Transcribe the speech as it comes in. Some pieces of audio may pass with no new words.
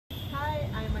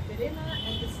Elena,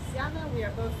 and this is Jana. We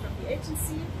are both from the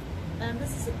agency.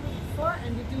 This is a group of 4,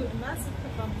 and we do immersive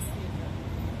performance theatre.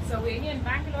 So we're here in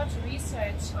Bangalore to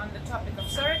research on the topic of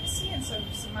surrogacy and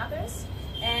surrogacy mothers,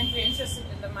 and we're interested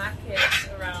in the market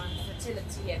around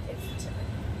fertility and infertility.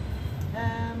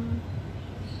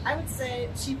 I would say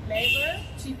cheap labor,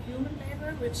 cheap human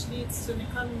labor, which leads to an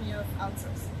economy of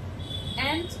outsourcing.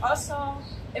 And also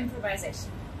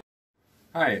improvisation.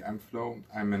 Hi, I'm Flo.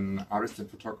 I'm an artist and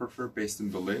photographer based in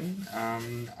Berlin.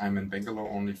 I'm in Bangalore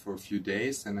only for a few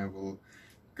days, and I will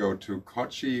go to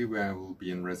Kochi, where I will be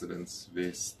in residence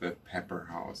with the Pepper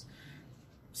House.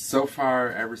 So far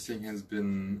everything has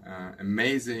been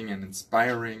amazing and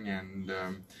inspiring, and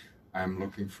I'm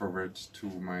looking forward to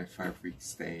my 5-week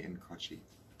stay in Kochi.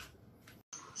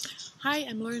 Hi,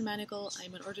 I'm Lauren Manigal.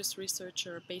 I'm an artist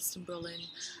researcher based in Berlin.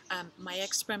 My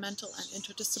experimental and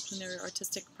interdisciplinary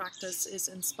artistic practice is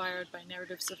inspired by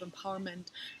narratives of empowerment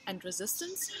and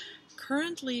resistance.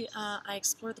 Currently, I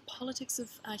explore the politics of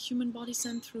human body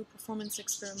scent through performance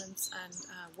experiments and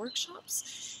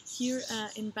workshops. Here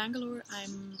in Bangalore,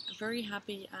 I'm very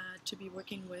happy to be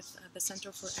working with the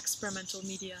Center for Experimental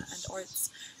Media and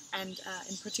Arts, and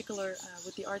in particular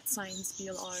with the Art Science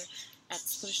BLR at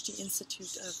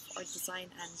Goethe-Institut of Art Design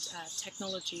and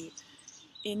Technology.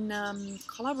 In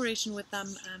collaboration with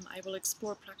them, I will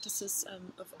explore practices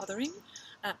of othering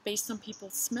based on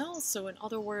people's smells. So in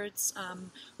other words,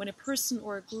 when a person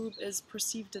or a group is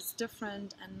perceived as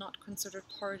different and not considered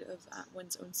part of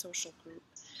one's own social group.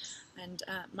 And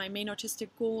my main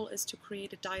artistic goal is to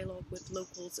create a dialogue with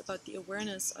locals about the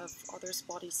awareness of others'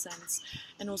 body sense,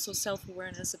 and also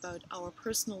self-awareness about our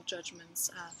personal judgments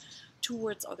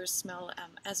towards other smell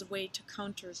as a way to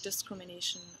counter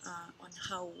discrimination on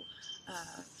how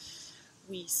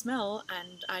we smell.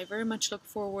 And I very much look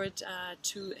forward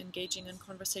to engaging in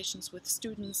conversations with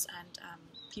students and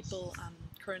people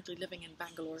currently living in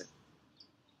Bangalore.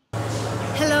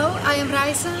 Hello, I am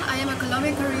Raisa. I am a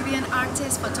Colombian-Caribbean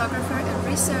artist, photographer and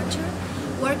researcher,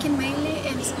 working mainly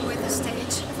with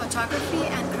stage photography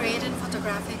and creating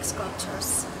photographic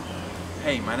sculptures.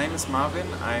 Hey, my name is Marvin.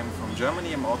 I'm from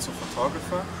Germany. I'm also a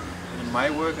photographer. And in my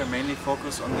work I mainly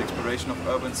focus on the exploration of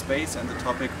urban space and the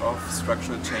topic of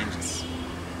structural changes.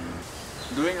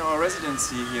 During our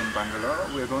residency here in Bangalore,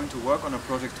 we are going to work on a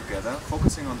project together,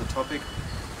 focusing on the topic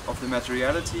of the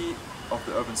materiality of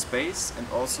the urban space and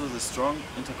also the strong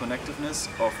interconnectedness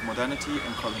of modernity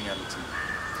and coloniality.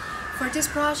 For this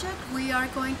project, we are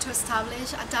going to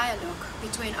establish a dialogue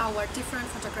between our different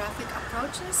photographic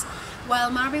approaches.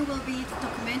 While Marvin will be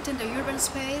documenting the urban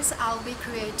space, I'll be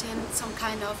creating some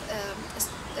kind of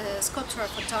sculptural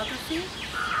photography,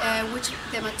 which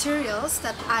the materials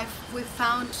that we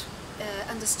found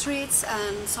on the streets,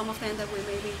 and some of them that we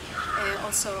maybe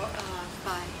also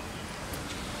buy.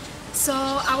 So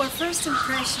our first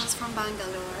impressions from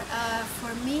Bangalore,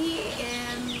 for me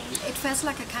it felt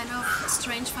like a kind of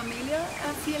strange familiar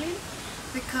feeling,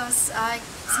 because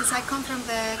since I come from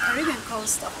the Caribbean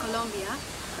coast of Colombia,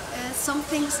 some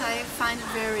things I find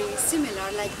very similar,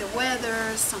 like the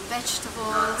weather, some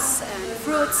vegetables and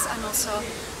fruits, and also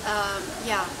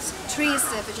some trees,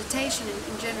 the vegetation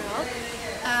in general.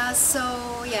 So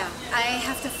yeah, I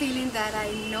have the feeling that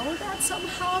I know that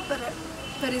somehow,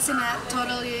 but it's in a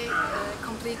totally,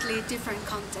 completely different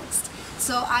context.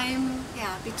 So I'm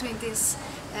between this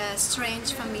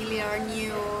strange, familiar,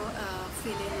 new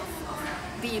feeling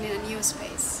of being in a new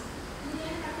space.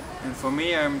 And for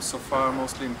me, I'm so far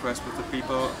mostly impressed with the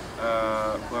people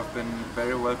who have been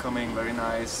very welcoming, very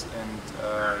nice, and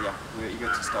we're eager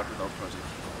to start with our project.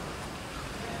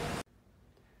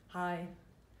 Hi,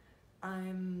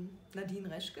 I'm Nadine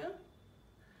Reschke.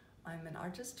 I'm an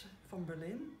artist from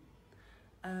Berlin.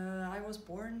 I was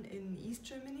born in East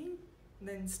Germany,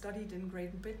 then studied in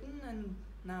Great Britain, and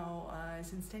now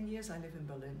since 10 years I live in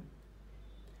Berlin.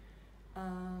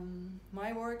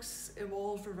 My works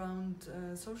evolve around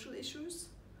social issues.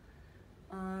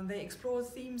 They explore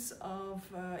themes of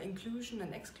inclusion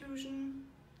and exclusion,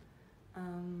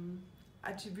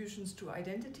 attributions to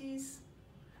identities,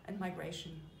 and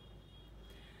migration.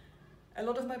 A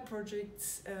lot of my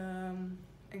projects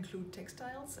include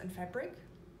textiles and fabric.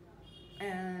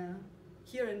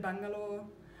 Here in Bangalore,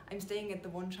 I'm staying at the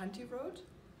One Shanti Road,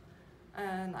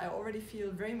 and I already feel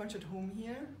very much at home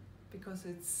here because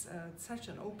it's such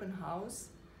an open house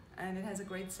and it has a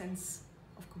great sense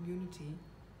of community.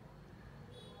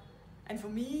 And for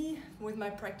me, with my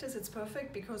practice, it's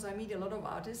perfect because I meet a lot of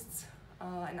artists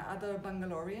and other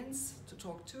Bangaloreans to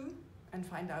talk to and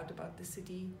find out about the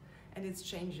city and its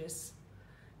changes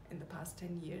in the past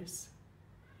 10 years.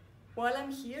 While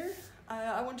I'm here,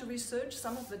 I want to research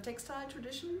some of the textile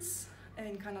traditions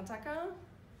in Karnataka,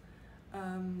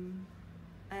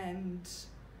 and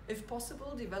if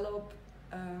possible develop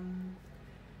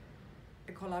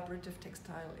a collaborative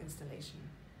textile installation.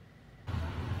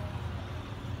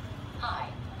 Hi,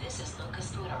 this is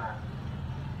Lucas Puderer.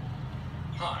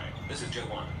 Hi, this is Joe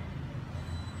One.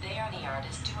 They are the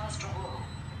artist duo Strawu.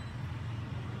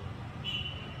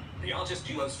 The artist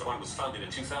duo Strawu was founded in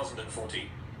 2014.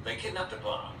 They kidnapped a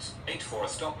plant, ate for a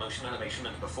stop-motion animation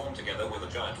and performed together with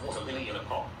a giant water lily in a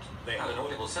pond. They had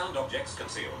inaudible sound objects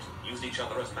concealed, used each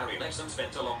other as marionettes and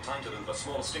spent a long time to move a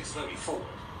small stick slowly forward.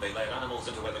 They layered animals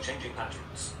into ever-changing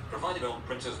patterns, provided old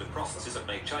printers with processes and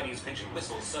made Chinese pigeon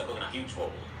whistles circle in a huge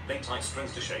ball. They tied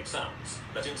strings to shape sounds,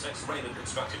 let insects rain and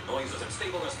constructed noise as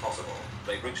unstable as possible.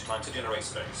 They bridged time to generate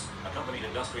space, accompanied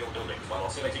industrial buildings while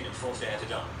oscillating and forced air to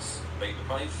dance. They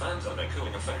deprived fans of their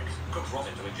cooling effect, cooked rot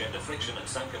into engender friction and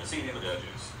sank mycelium and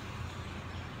urges.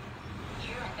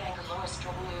 Here at Bangalore,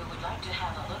 Strawu would like to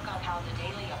have a look on how the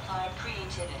daily applied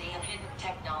creativity and hidden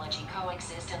technology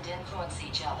coexist and influence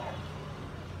each other.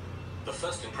 The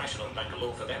first impression of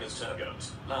Bangalore for them is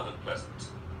turbulent, loud and pleasant.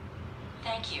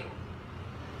 Thank you.